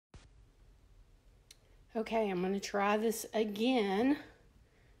Okay, I'm going to try this again.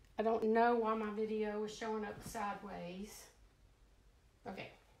 I don't know why my video is showing up sideways.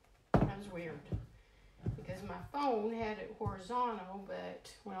 Okay, that was weird because my phone had it horizontal,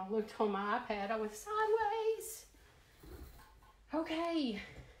 but when I looked on my iPad, I was sideways. Okay,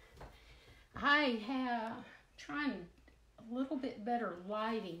 I have trying a little bit better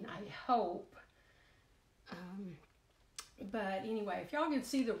lighting, I hope. But anyway, if y'all can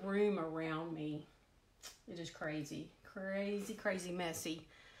see the room around me, it is crazy, crazy, crazy messy.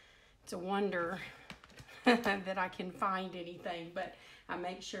 It's a wonder that I can find anything, but I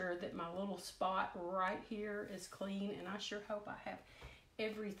make sure that my little spot right here is clean, and I sure hope I have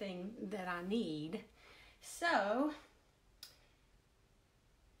everything that I need. So,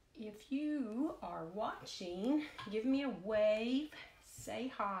 if you are watching, give me a wave,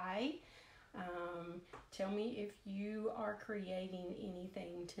 say hi. Tell me if you are creating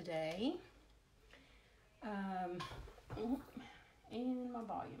anything today. And my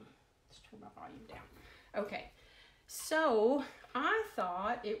volume. Let's turn my volume down. Okay, so I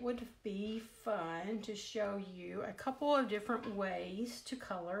thought it would be fun to show you a couple of different ways to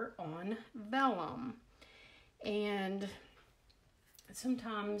color on vellum. And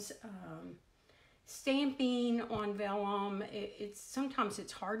sometimes stamping on vellum, sometimes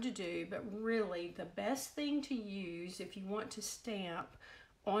it's hard to do, but really the best thing to use if you want to stamp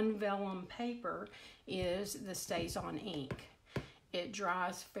on vellum paper is the StampinHeaven ink. It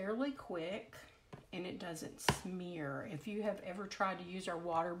dries fairly quick and it doesn't smear. If you have ever tried to use our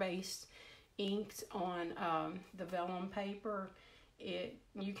water-based inks on the vellum paper,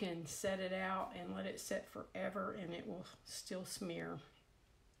 you can set it out and let it set forever and it will still smear.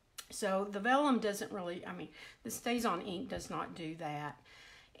 So the vellum doesn't really, the StampinHeaven ink does not do that.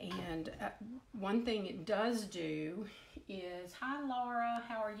 And one thing it does do is, hi Laura,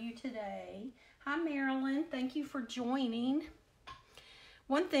 how are you today? Hi Marilyn, thank you for joining.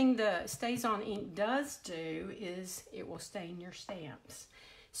 One thing the StampinHeaven ink does do is it will stain your stamps.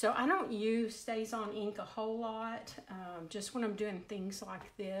 So I don't use StampinHeaven ink a whole lot, just when I'm doing things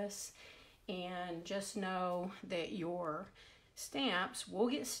like this. And just know that your stamps will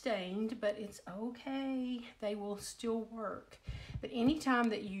get stained, but it's okay. They will still work. But anytime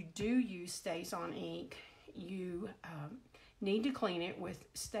that you do use StampinHeaven ink, you need to clean it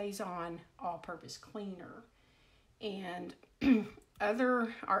with StampinHeaven all-purpose cleaner. And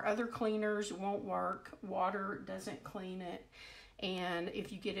our other cleaners won't work. Water doesn't clean it. And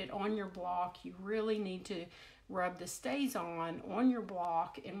if you get it on your block, you really need to rub the StampinHeaven on your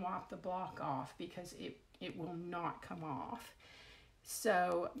block and wipe the block off, because it will not come off.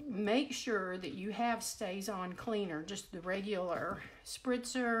 So make sure that you have StampinHeaven cleaner, just the regular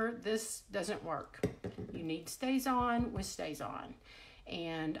spritzer. This doesn't work. You need StampinHeaven with StampinHeaven.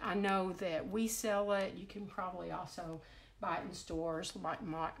 And I know that we sell it. You can probably also buy it in stores like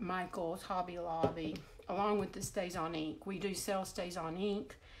Michael's, Hobby Lobby, along with the StampinHeaven ink. We do sell StampinHeaven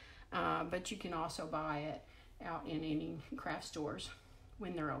ink, but you can also buy it out in any craft stores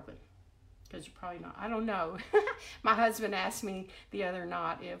when they're open. Because you're probably not, I don't know. My husband asked me the other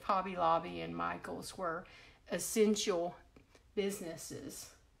night if Hobby Lobby and Michael's were essential businesses.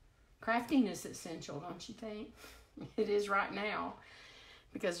 Crafting is essential, don't you think? It is right now,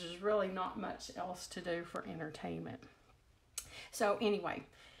 because there's really not much else to do for entertainment. So anyway,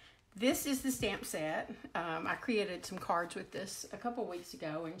 this is the stamp set. I created some cards with this a couple weeks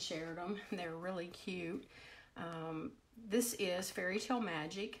ago and shared them. They're really cute. This is Fairy Tale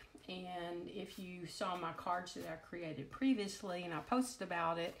Magic. And if you saw my cards that I created previously and I posted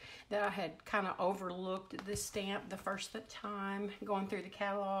about it, that I had kind of overlooked this stamp the first time going through the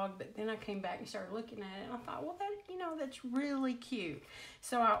catalog, but then I came back and started looking at it and I thought, well, that's really cute.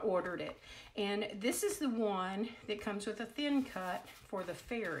 So I ordered it. And this is the one that comes with a thin cut for the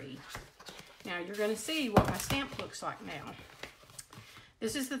fairy. Now you're going to see what my stamp looks like now.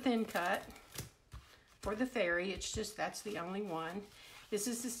 This is the thin cut for the fairy. It's just, that's the only one. This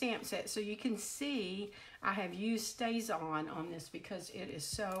is the stamp set, so you can see I have used StampinHeaven on this because it is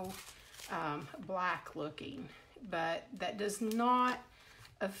so black looking, but that does not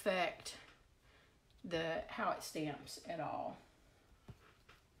affect how it stamps at all.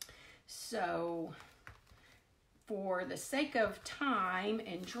 So for the sake of time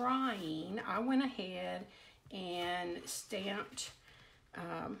and drying, I went ahead and stamped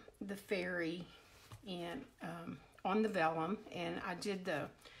the fairy in on the vellum, and I did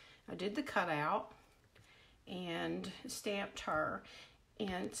the cutout and stamped her.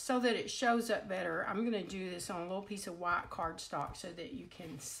 And so that it shows up better, I'm going to do this on a little piece of white cardstock so that you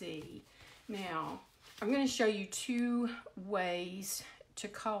can see. Now, I'm going to show you two ways to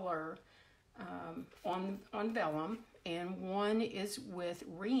color on vellum, and one is with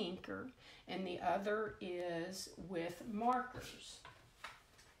re-inker, and the other is with markers.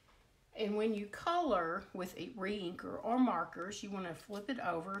 And when you color with a re-inker or markers, you want to flip it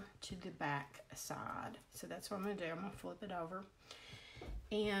over to the back side. So that's what I'm going to do. I'm going to flip it over.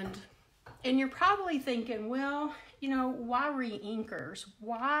 And you're probably thinking, well, you know, why re-inkers?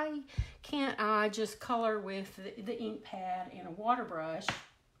 Why can't I just color with the ink pad and a water brush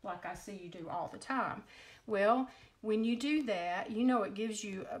like I see you do all the time? Well, when you do that, you know, it gives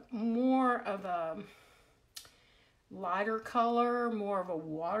you more of a lighter color, more of a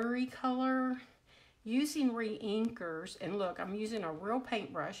watery color. Using re-inkers, and look, I'm using a real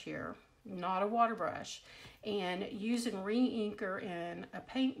paintbrush here, not a water brush, and using re-inker and a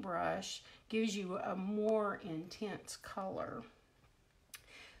paintbrush gives you a more intense color.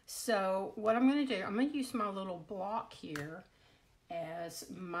 So what I'm going to do, I'm going to use my little block here as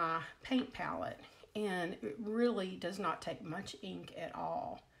my paint palette, and it really does not take much ink at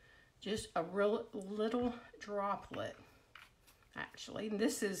all. Just a real little droplet, actually. And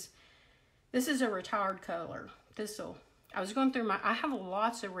this is a retired color. I was going through I have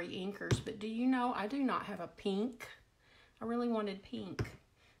lots of re-inkers, but do you know I do not have a pink? I really wanted pink,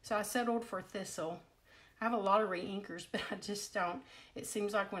 so I settled for thistle. I have a lot of re-inkers, but I just don't. It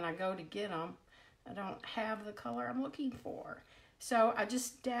seems like when I go to get them, I don't have the color I'm looking for. So I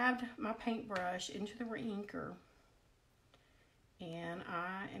just dabbed my paintbrush into the re-inker, and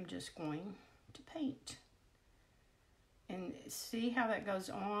I am just going to paint. And see how that goes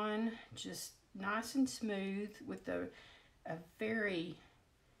on, just nice and smooth with a very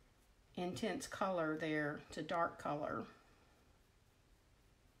intense color there to dark color.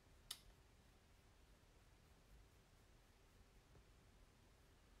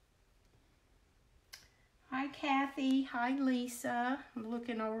 Hi Kathy, hi Lisa. I'm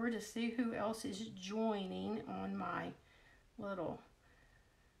looking over to see who else is joining on my little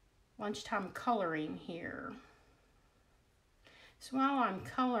lunchtime coloring here. So while I'm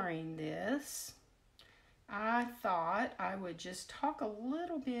coloring this, I thought I would just talk a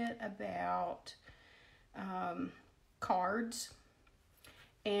little bit about cards.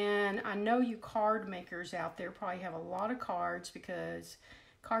 And I know you card makers out there probably have a lot of cards, because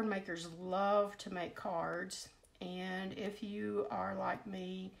card makers love to make cards. And if you are like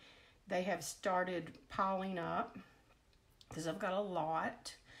me, they have started piling up because I've got a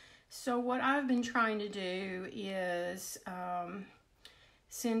lot. So what I've been trying to do is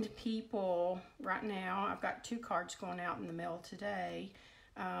send people, right now, I've got 2 cards going out in the mail today.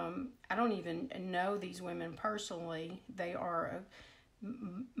 I don't even know these women personally. They are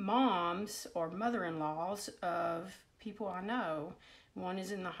moms or mother-in-laws of people I know. One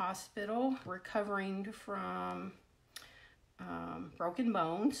is in the hospital recovering from broken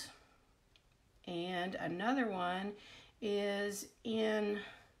bones, and another one is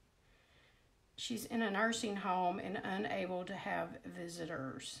she's in a nursing home and unable to have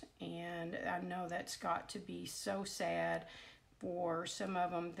visitors. And I know that's got to be so sad for some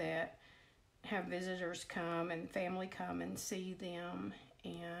of them that have visitors come and family come and see them.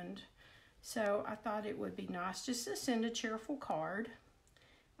 And so I thought it would be nice just to send a cheerful card.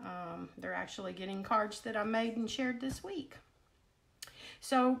 They're actually getting cards that I made and shared this week.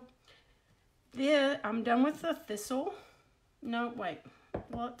 So I'm done with the thistle. No, wait.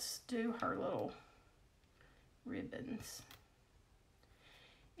 Let's do her little ribbons.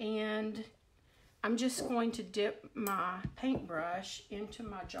 And I'm just going to dip my paintbrush into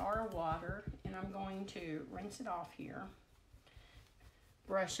my jar of water, and I'm going to rinse it off here.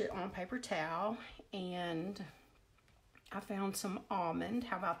 Brush it on a paper towel, and I found some almond.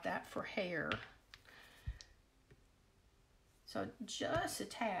 How about that for hair? So just a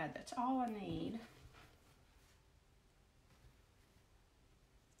tad, that's all I need.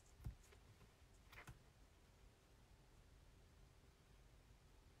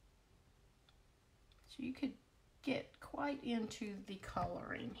 So you could get quite into the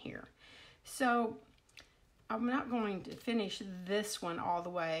coloring here. So I'm not going to finish this one all the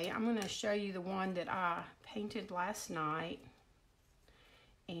way. I'm going to show you the one that I painted last night.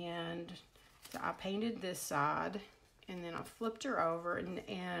 And so I painted this side, and then I flipped her over,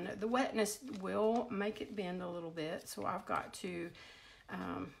 and the wetness will make it bend a little bit. So I've got to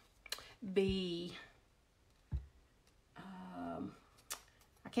be,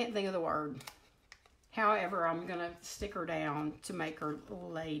 I can't think of the word. However, I'm going to stick her down to make her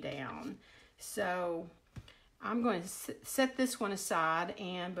lay down. So I'm going to set this one aside,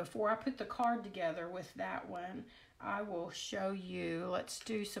 and before I put the card together with that one, I will show you, let's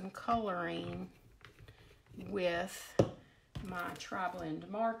do some coloring with my tri-blend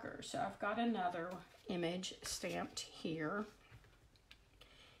marker. So I've got another image stamped here,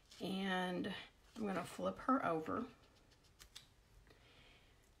 and I'm going to flip her over.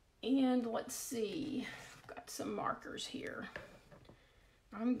 And let's see, I've got some markers here.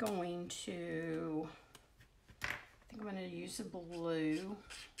 I'm going to, I think I'm going to use the blue.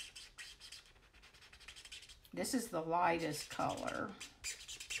 This is the lightest color.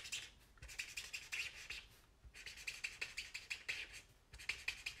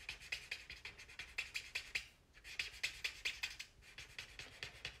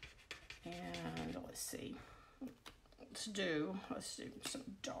 And let's see, let's do some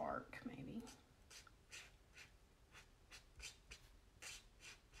dark maybe.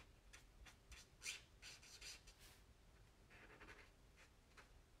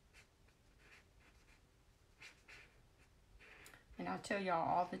 And I tell y'all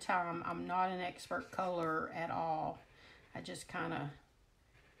all the time, I'm not an expert colorer at all. I just kind of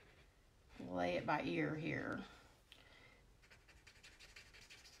lay it by ear here.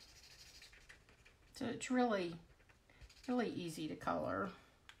 So it's really easy to color.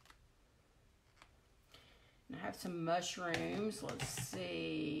 And I have some mushrooms. Let's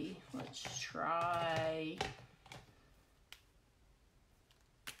see. Let's try.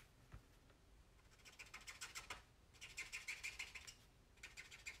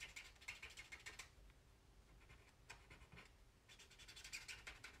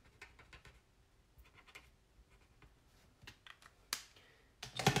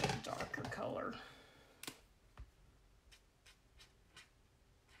 Just a darker color.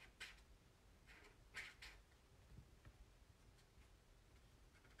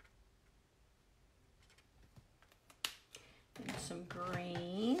 Some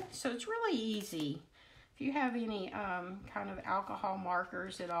green. So it's really easy. If you have any kind of alcohol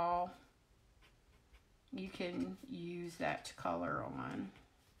markers at all, you can use that to color on.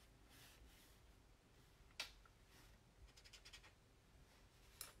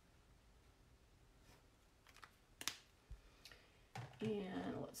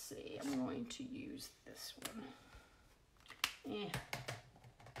 And let's see, I'm going to use this one.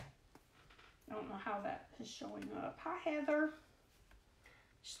 I don't know how that is showing up. Hi, Heather.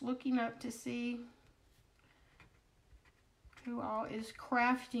 Just looking up to see who all is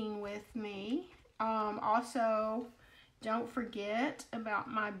crafting with me. Also, don't forget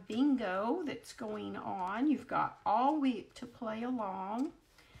about my bingo that's going on. You've got all week to play along.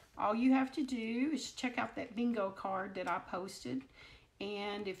 All you have to do is check out that bingo card that I posted.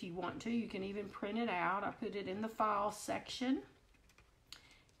 And if you want to, you can even print it out. I put it in the file section.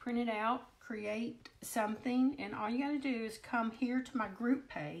 Print it out. Create something, and all you got to do is come here to my group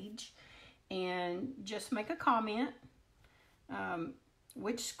page and just make a comment,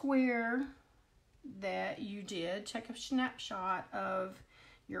 which square that you did. Take a snapshot of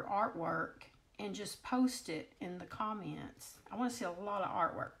your artwork and just post it in the comments. I want to see a lot of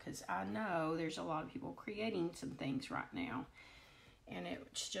artwork because I know there's a lot of people creating some things right now, and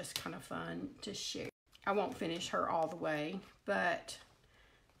it's just kind of fun to share. I won't finish her all the way, but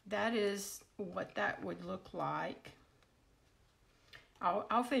that is what that would look like.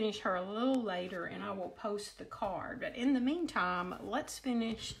 I'll finish her a little later and I will post the card. But in the meantime, let's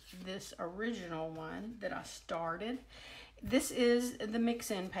finish this original one that I started. This is the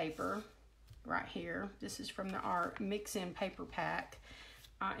mix-in paper right here. This is from our mix-in paper pack.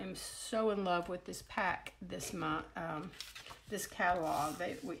 I am so in love with this pack this month. This catalog.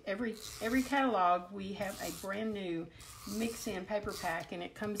 Every catalog we have a brand new mix-in paper pack, and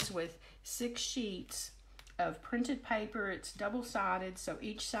it comes with 6 sheets of printed paper. It's double-sided, so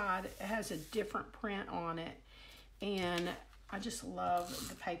each side has a different print on it, and I just love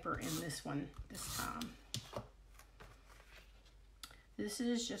the paper in this one this time. This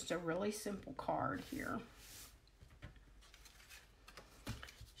is just a really simple card here.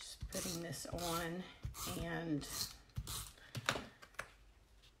 Just putting this on, and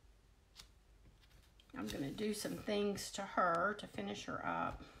I'm going to do some things to her to finish her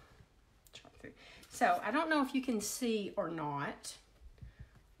up. So I don't know if you can see or not.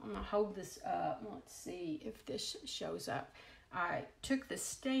 I'm going to hold this up. Let's see if this shows up. I took the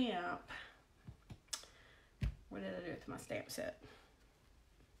stamp. What did I do with my stamp set?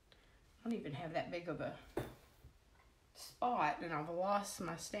 I don't even have that big of a spot, and I've lost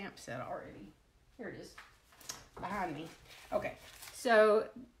my stamp set already. Here it is, behind me. Okay, so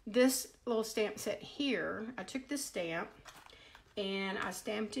this little stamp set here, I took this stamp and I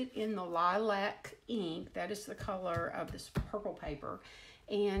stamped it in the lilac ink. That is the color of this purple paper,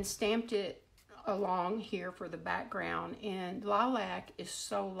 and stamped it along here for the background. And lilac is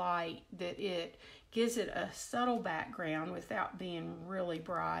so light that it gives it a subtle background without being really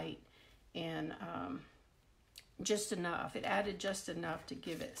bright, and just enough. It added just enough to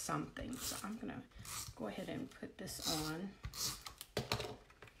give it something. So I'm going to go ahead and put this on.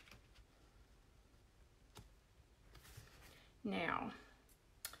 Now,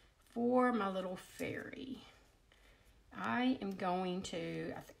 for my little fairy, I'm going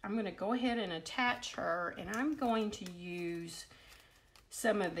to go ahead and attach her, and I'm going to use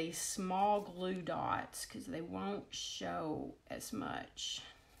some of these small glue dots because they won't show as much.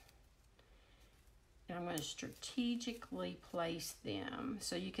 And I'm going to strategically place them.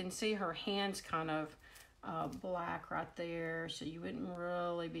 So you can see her hand's kind of black right there, so you wouldn't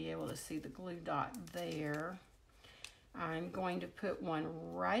really be able to see the glue dot there. I'm going to put one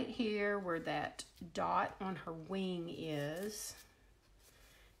right here where that dot on her wing is,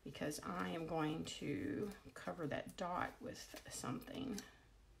 because I am going to cover that dot with something.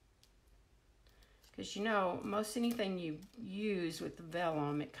 Because you know, most anything you use with the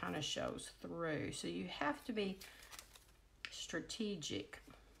vellum, it kind of shows through. So you have to be strategic.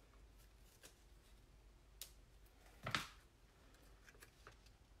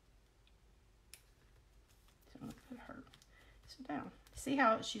 So I'm going to put her down. See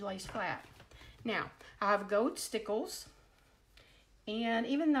how she lays flat. Now, I have gold stickles. And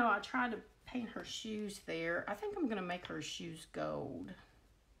even though I tried to paint her shoes there, I think I'm going to make her shoes gold.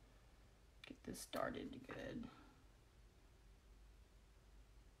 Get this started good.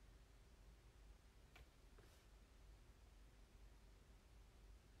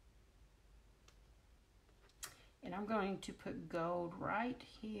 And I'm going to put gold right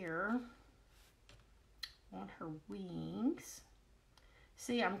here on her wings.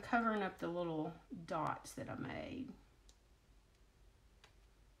 See, I'm covering up the little dots that I made.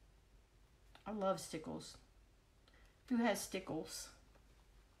 I love stickles. Who has stickles?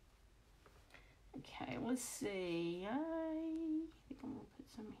 Okay, let's see. I think I'm going to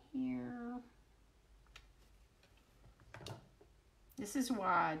put some here. This is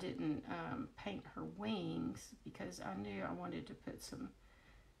why I didn't paint her wings, because I knew I wanted to put some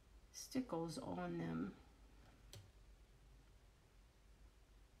stickles on them.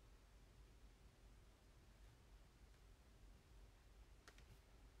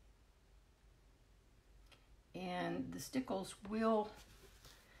 And the stickles will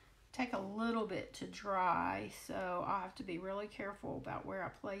take a little bit to dry, so I have to be really careful about where I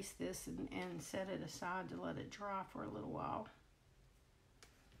place this and set it aside to let it dry for a little while.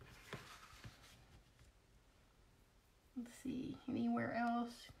 Let's see, anywhere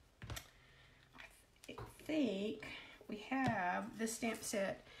else? I think we have, this stamp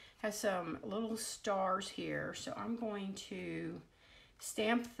set has some little stars here, so I'm going to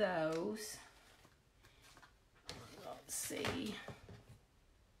stamp those. Let's see,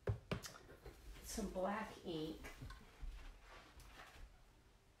 some black ink.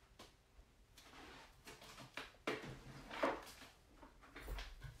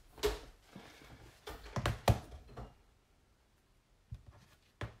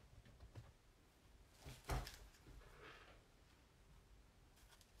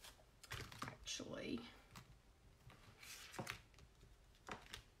 Actually,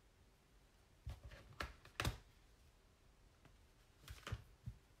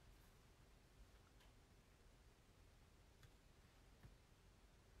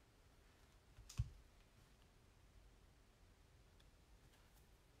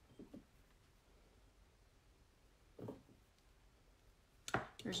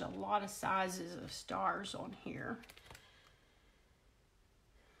 there's a lot of sizes of stars on here.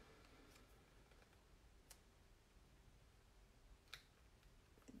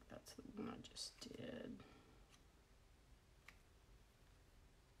 I think that's the one I just did.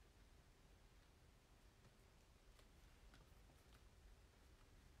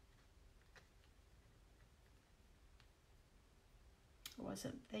 I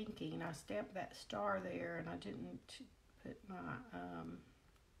wasn't thinking. I stamped that star there and I didn't put my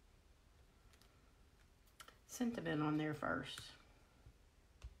sentiment on there first.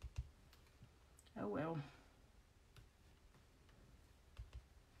 Oh well.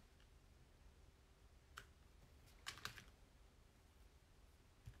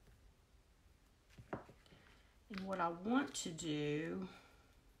 And what I want to do,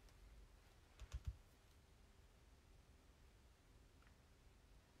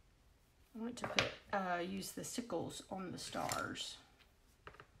 I want to put use the sickles on the stars.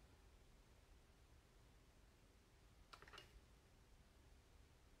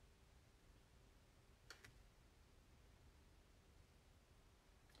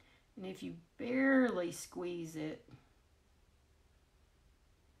 And if you barely squeeze it,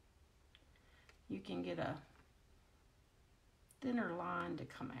 you can get a thinner line to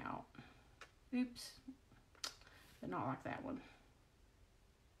come out. Oops, but not like that one.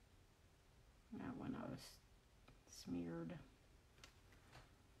 That one I was smeared.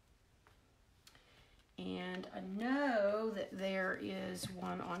 And I know that there is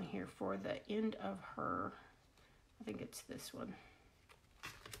one on here for the end of her, I think it's this one,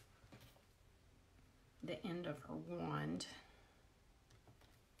 the end of her wand.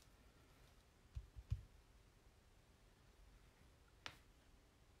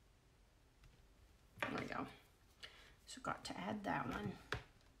 There we go. So got to add that one.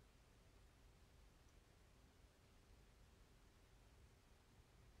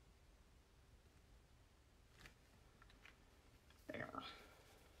 There.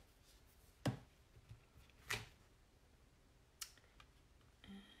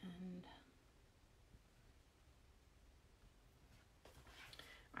 And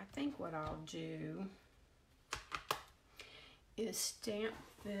I think what I'll do is stamp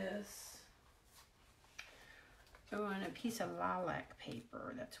this on a piece of lilac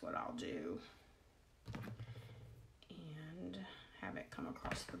paper. That's what I'll do. And have it come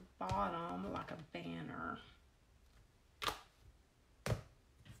across the bottom like a banner.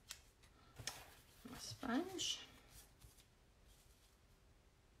 My sponge.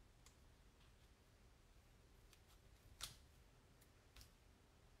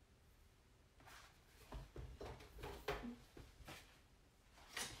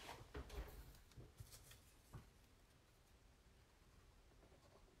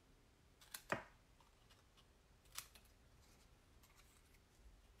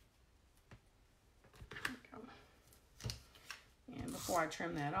 Before I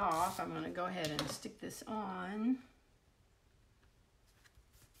trim that off, I'm going to go ahead and stick this on.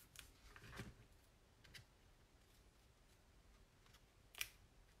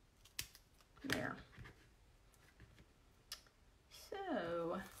 There.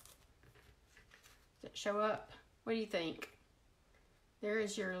 So, does it show up? What do you think? There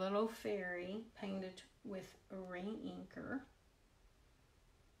is your little fairy painted with a rain inker.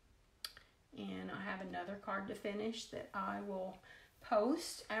 And I have another card to finish that I will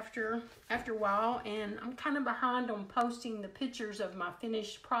post after a while, and I'm kind of behind on posting the pictures of my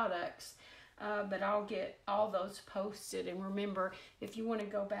finished products, but I'll get all those posted. And remember, if you want to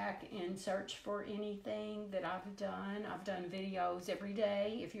go back and search for anything that I've done videos every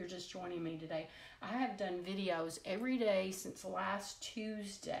day. If you're just joining me today, I have done videos every day since last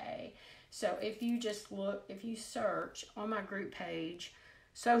Tuesday. So if you just look, if you search on my group page,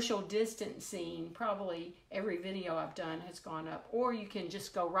 social distancing, probably every video I've done has gone up, or you can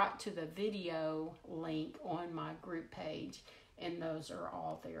just go right to the video link on my group page, and those are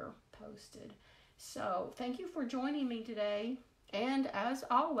all there posted. So thank you for joining me today, and as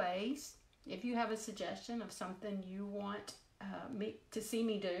always, if you have a suggestion of something you want me to see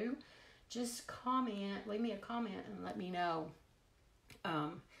me do, just comment, leave me a comment and let me know,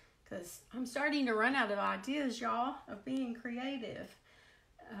 because I'm starting to run out of ideas, y'all, of being creative.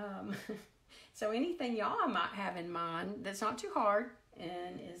 So anything y'all might have in mind that's not too hard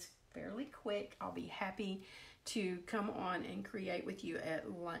and is fairly quick, I'll be happy to come on and create with you at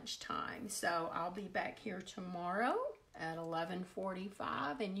lunchtime. So I'll be back here tomorrow at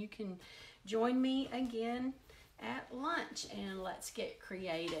 11:45, and you can join me again at lunch, and let's get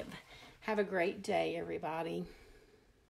creative. Have a great day, everybody.